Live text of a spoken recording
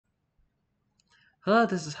Hello,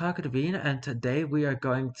 this is Haku, and today we are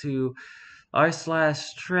going to r/trans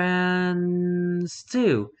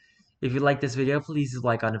 2. If you like this video, please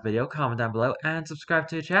like on the video, comment down below, and subscribe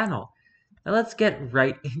to the channel. Now let's get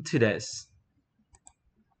right into this.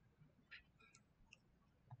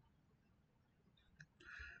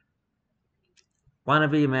 Wanna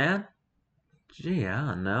be a man? Gee, I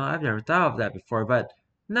don't know. I've never thought of that before, but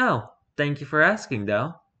no. Thank you for asking,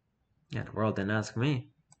 though. Yeah, the world didn't ask me.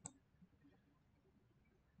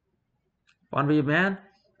 Wanna be a man?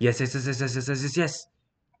 Yes, yes, yes, yes, yes, yes, yes, yes, yes.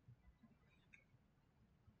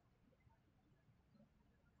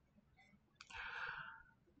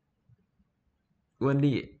 When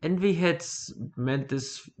the envy hits mild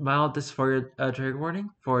dysphoria trigger warning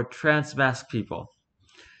for trans mask people.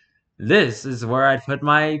 This is where I'd put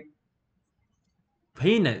my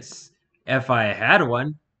penis if I had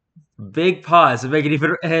one. Big pause to make it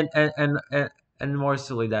even and more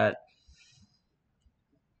silly that.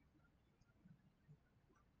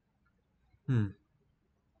 Hmm.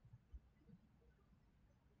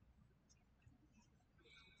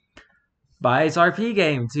 Buys RP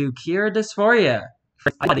game to cure dysphoria.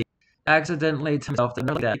 Accidentally to himself to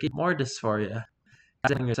get more dysphoria.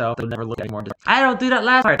 Accidentally yourself to never look at more. I don't do that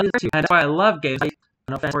last part. And that's why I love games. I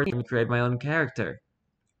don't create my own character.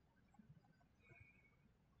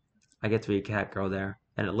 I get to be a cat girl there,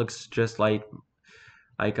 and it looks just like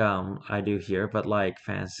I do here, but like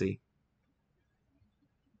fancy.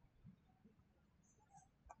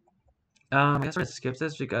 I guess we're gonna skip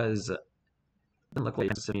this because it doesn't look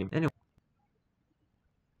like it's a anyway.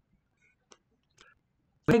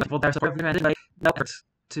 People there support anybody no efforts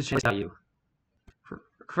to change you.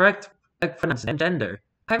 Correct pronouns and gender.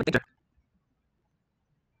 So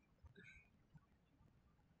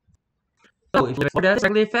if you report that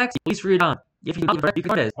directly affects you, please read on. If you don't, you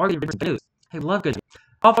can report it or you can read news. Hey, love good.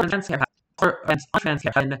 All for trans care or trans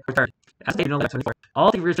care and return. As they know 24.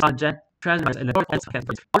 All the research on trans and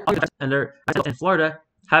the under in Florida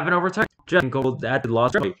have been overturned. Just gold at the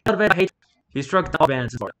laws. Motivated hate. He struck all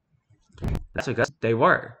bans in Florida. That's because they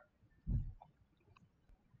were.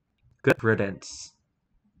 Good riddance.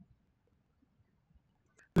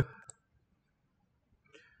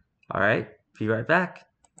 Alright, be right back.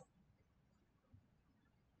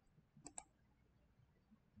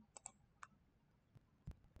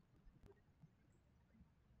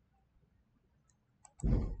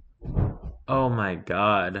 Oh my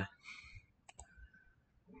god.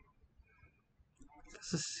 What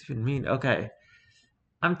does this even mean? Okay.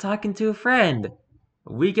 I'm talking to a friend.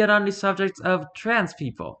 We get on the subject of trans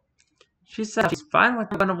people. She said she's fine with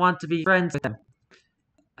going to want to be friends with them.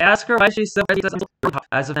 I asked her why she said she doesn't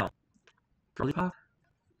as of now.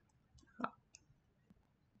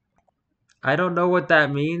 I don't know what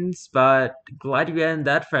that means, but glad you end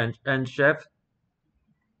that friendship.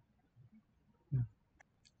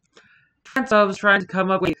 So I was trying to come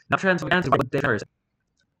up with not trans answer what they first.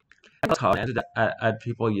 I was calling at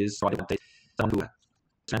people use someone who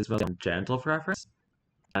sends me genital preference,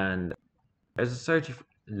 and there's a search for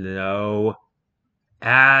no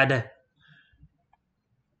ad.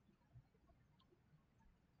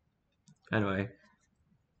 Anyway,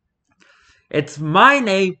 it's my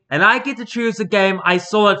name, and I get to choose the game I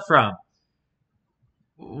sold it from.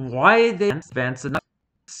 Why they advance enough?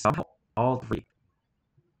 Somehow all three.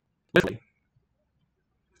 Literally.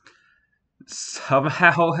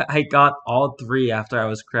 Somehow I got all three after I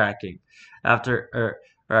was cracking. Or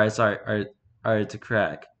to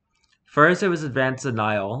crack. First, it was advanced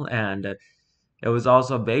denial, and it was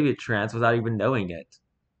also baby trance without even knowing it.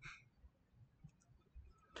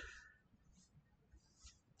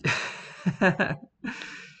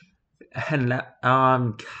 And now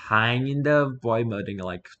I'm kind of boy moding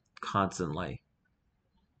like constantly.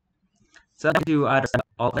 So I do either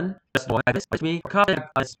all in, just boy, I guess me, comment,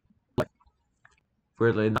 like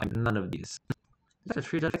weirdly none of these. Is that a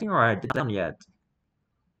tree thing or I did down yet?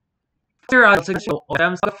 Here I'll take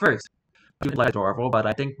them first. It's like adorable, but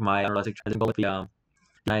I think my unrealistic trend will be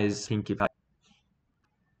nice pinky pie.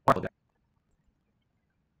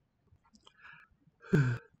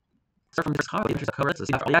 Start from this hobby, just cover it, so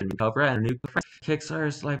see if I can cover and a new friend.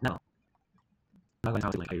 Kickstarter's like no. I'm not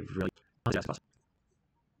going to like I really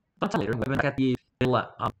sometime later, when I got the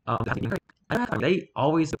they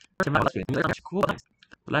always came out they're cool things.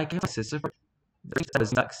 Like my sister that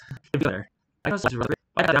was nuts. I was really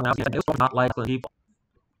I had now it was not like people.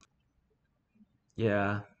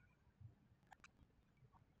 Yeah.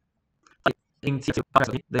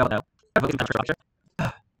 They all know.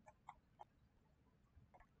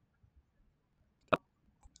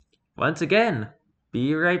 Once again,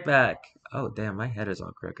 be right back. Oh damn, my head is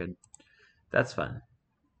all crooked. That's fun.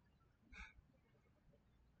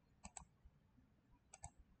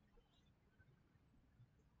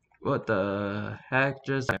 What the heck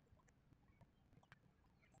just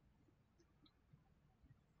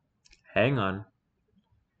hang on.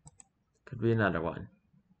 Could be another one.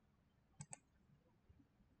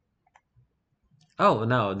 Oh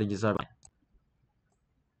no, these are mine.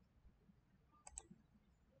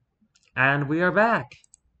 And we are back.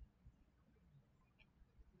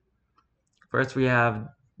 First we have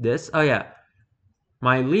this. Oh yeah.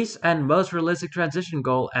 My least and most realistic transition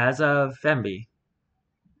goal as a Fembi.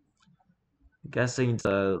 Guessing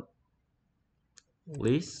the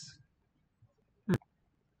least?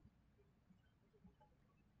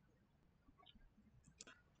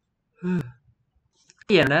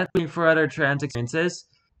 Yeah, that being for other trans experiences.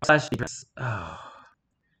 Slash oh.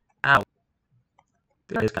 Ow.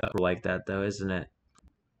 It's kind of like that though, isn't it?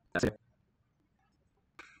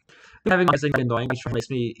 Having something annoying which makes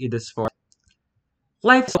me eat this for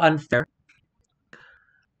life is so unfair.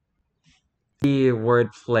 The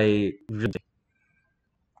wordplay really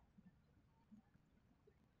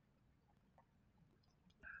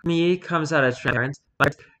me comes out as trans,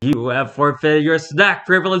 like you have forfeited your snack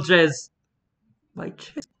privileges.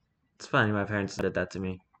 Like it's funny my parents did that to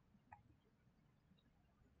me.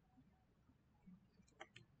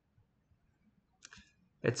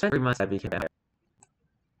 It's 3 months I became better.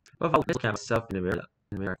 What if I look at myself in the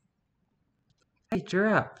mirror? Hey, cheer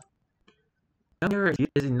up. No mirror is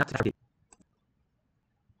easy not to be.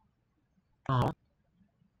 Oh,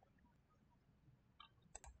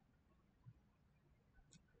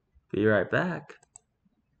 be right back.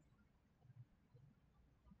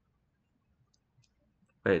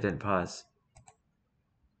 Wait, it didn't pause.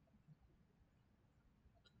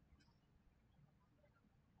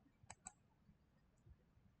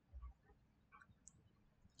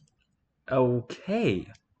 Okay.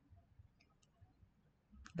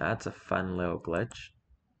 That's a fun little glitch.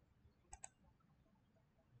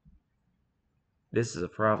 This is a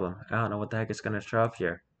problem. I don't know what the heck is gonna show up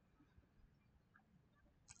here.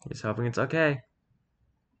 Just hoping it's okay.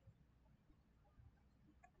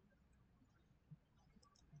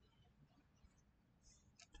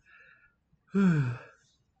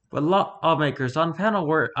 But lawmakers on panel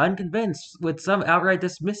were unconvinced, with some outright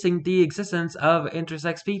dismissing the existence of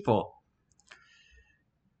intersex people.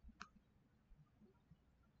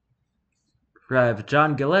 Rev.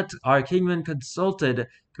 John Gillette, our Kingman consulted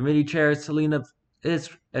committee chair Selena is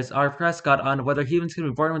our Prescott on whether humans can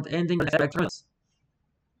be born with anything but spectrums.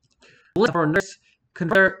 For nurse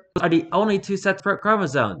converter are the only two sets of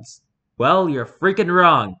chromosomes. Well, you're freaking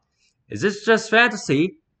wrong. Is this just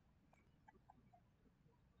fantasy?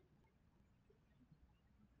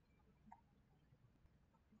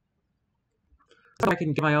 I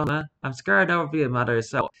can get my own. I'm scared I will be a mother,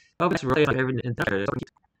 so hope it's really even in there.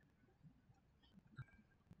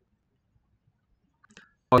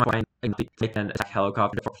 Make an attack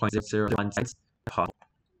helicopter for 0.001 seconds.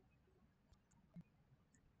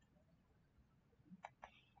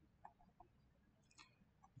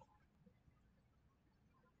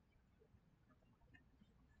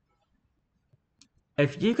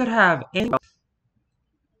 If you could have any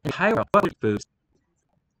higher boost,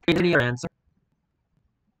 any answer?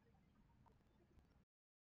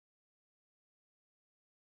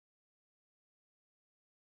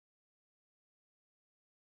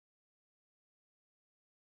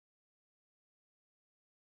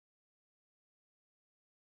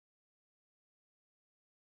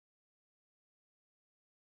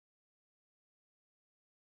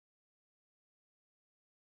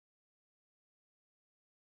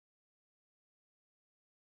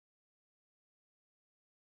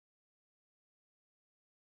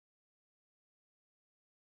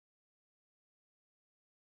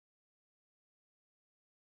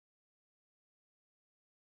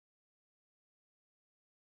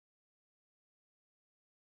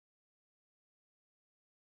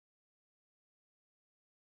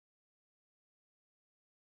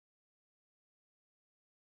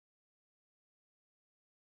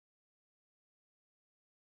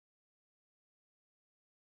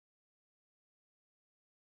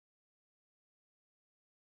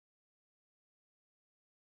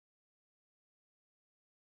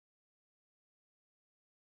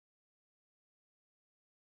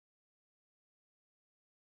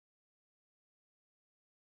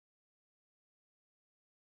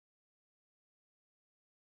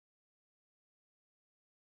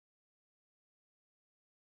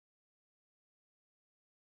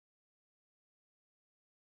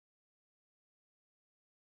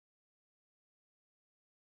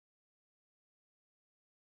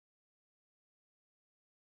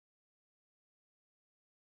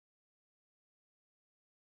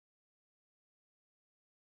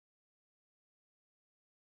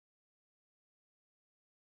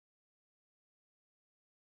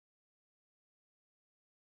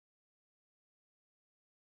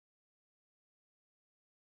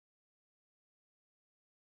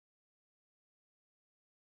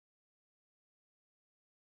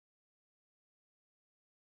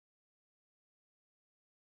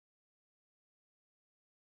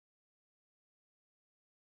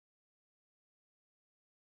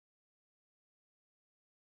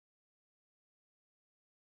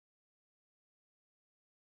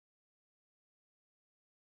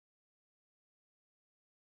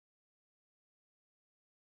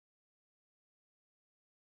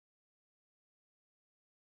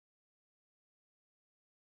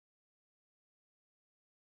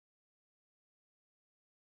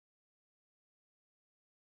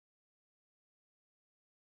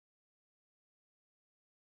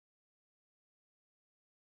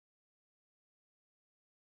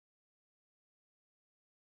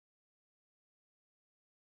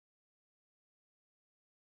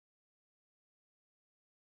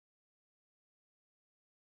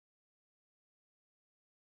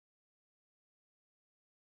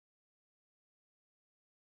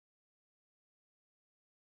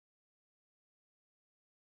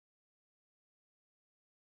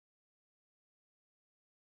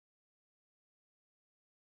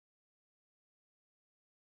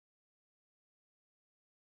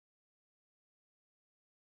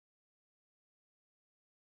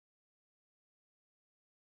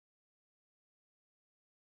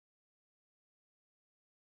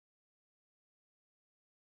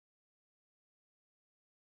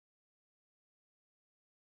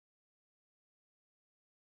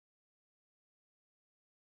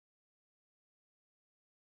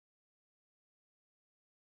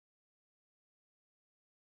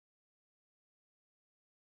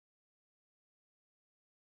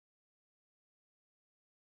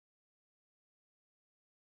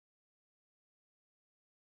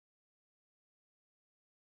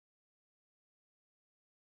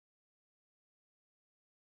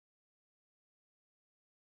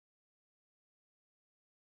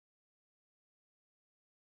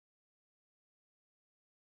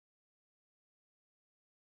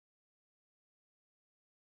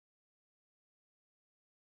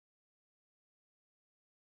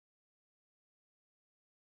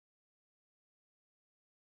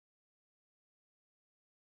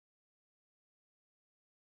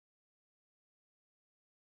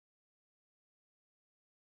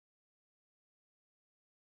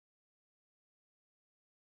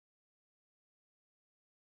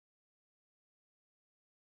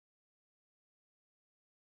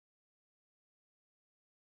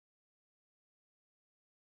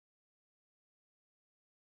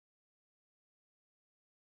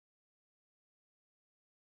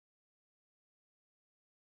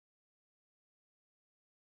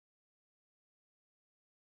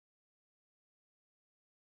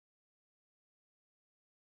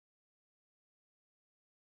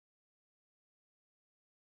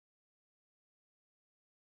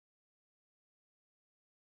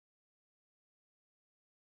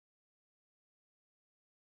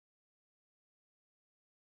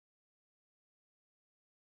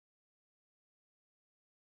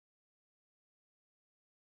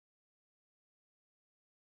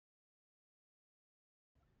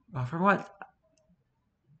 From what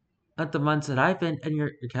at the months that I've been in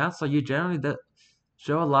your council, you generally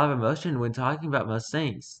show a lot of emotion when talking about most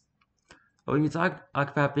things. But when you talk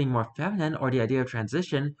about being more feminine or the idea of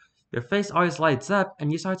transition, your face always lights up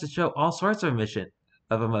and you start to show all sorts of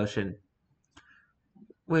emotion.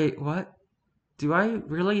 Wait, what? Do I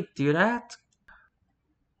really do that?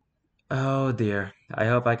 Oh dear. I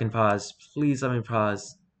hope I can pause. Please let me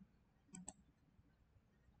pause.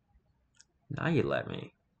 Now you let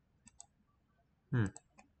me. Hmm.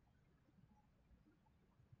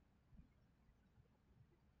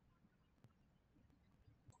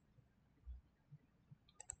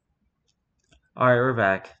 Alright, we're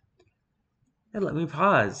back. Hey, let me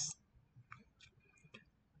pause.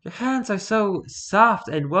 Your hands are so soft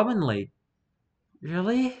and womanly.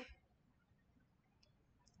 Really?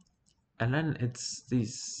 And then it's the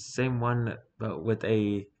same one but with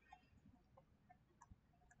a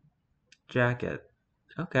jacket.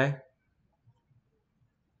 Okay.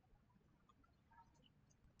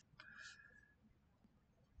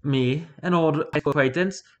 Me, an old high school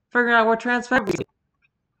acquaintance, figuring out what trans feminine.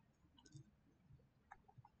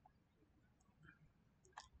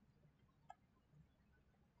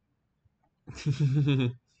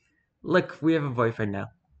 Look, we have a boyfriend now.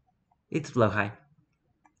 It's Blowhigh.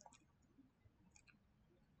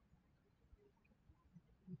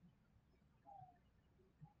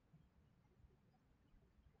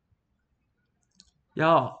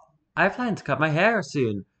 Y'all, I plan to cut my hair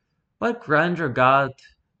soon. What grunge or goth,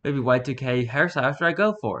 maybe Y2K hairstyle should I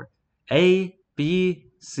go for? A,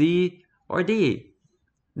 B, C, or D?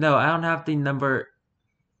 No, I don't have the number.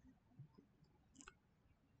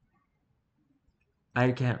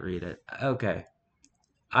 I can't read it. Okay.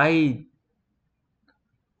 I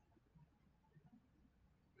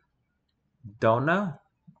don't know.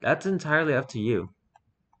 That's entirely up to you.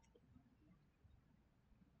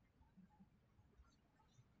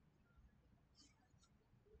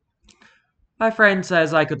 My friend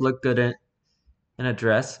says I could look good in a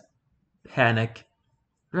dress. Panic.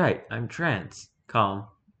 Right, I'm trans. Calm.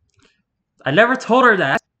 I never told her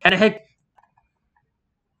that. Panic.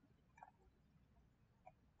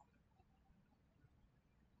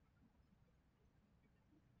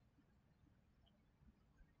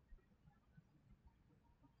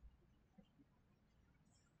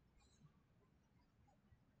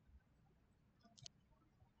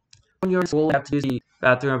 When you're in school, you have to use the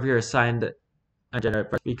bathroom of your assigned gender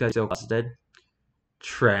because you're so closeted.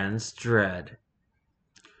 Trans dread.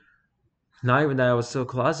 Not even that I was so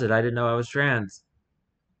closeted, I didn't know I was trans.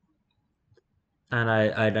 And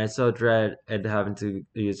I so dread it having to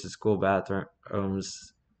use the school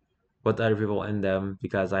bathrooms with other people in them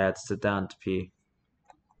because I had to sit down to pee.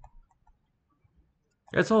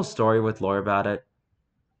 There's a whole story with lore about it.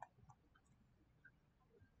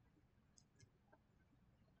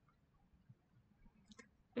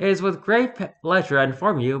 It is with great pleasure I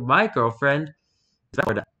inform you my girlfriend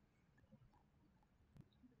is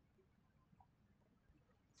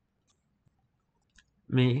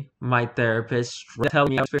me, my therapist,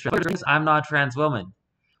 telling me I'm not a trans woman.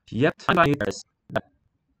 Yep, I'm not either.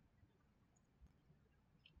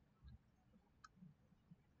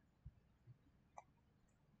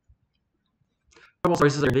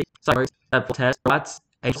 Sources are sorry, that test robots.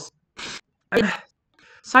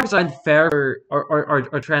 Cyber's unfair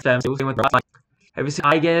or trans them with robots. Have you seen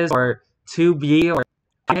I or 2B or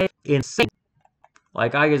insane?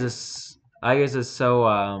 Like I guess is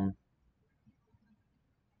so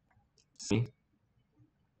see.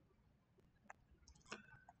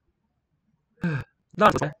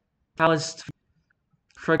 Not balanced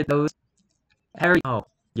crooked nose. Every oh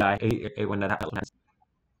yeah, I hate when that happens.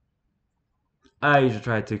 I usually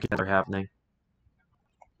try to keep that happening.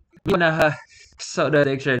 You know, soda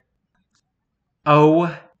addiction. Oh,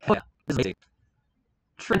 hell yeah. This is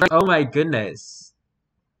amazing. Oh my goodness.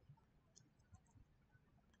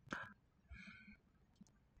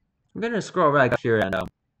 I'm gonna scroll back up here and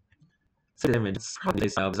see the image. It's probably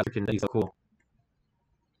so so cool.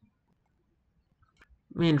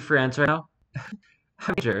 Me in France right now.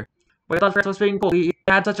 I'm sure. We thought France was being cool. We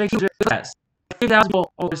had such a huge success. 50,000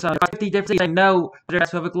 people over some 50 different cities saying no to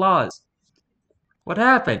transphobic laws. What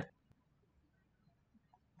happened?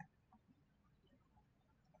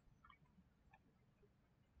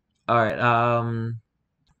 Alright,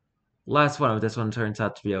 last one of this one turns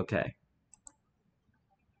out to be okay.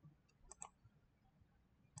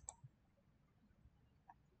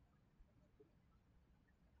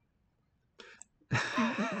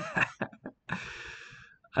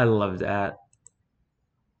 I love that.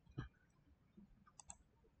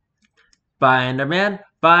 Binderman,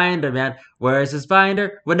 Binder man. Where's his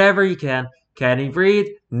binder? Whenever he can. Can he breathe?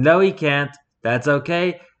 No, he can't. That's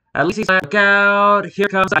okay. At least he's back out. Here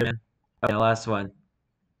comes Iron Man. Okay, last one.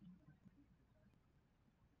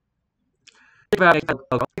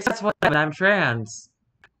 That's what I'm trans.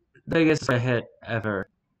 The biggest hit ever.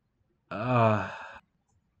 Oh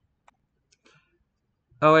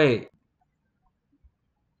wait,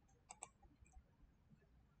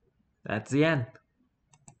 that's the end.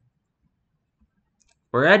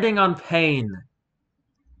 We're ending on pain.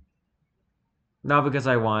 Not because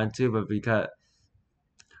I wanted to, but because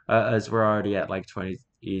as we're already at like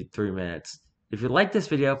 23 minutes. If you like this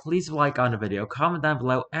video, please like on the video, comment down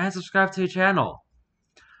below, and subscribe to the channel.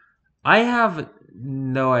 I have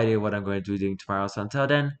no idea what I'm going to be doing tomorrow, so until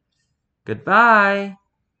then, goodbye!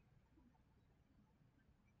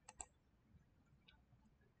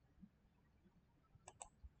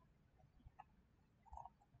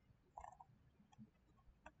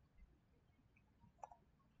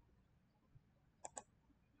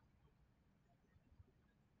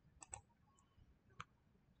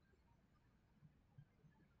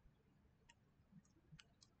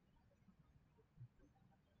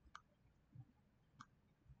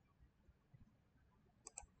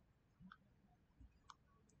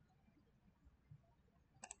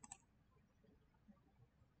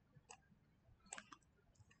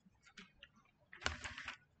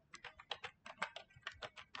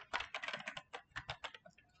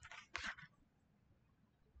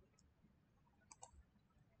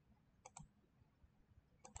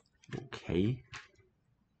 Okay.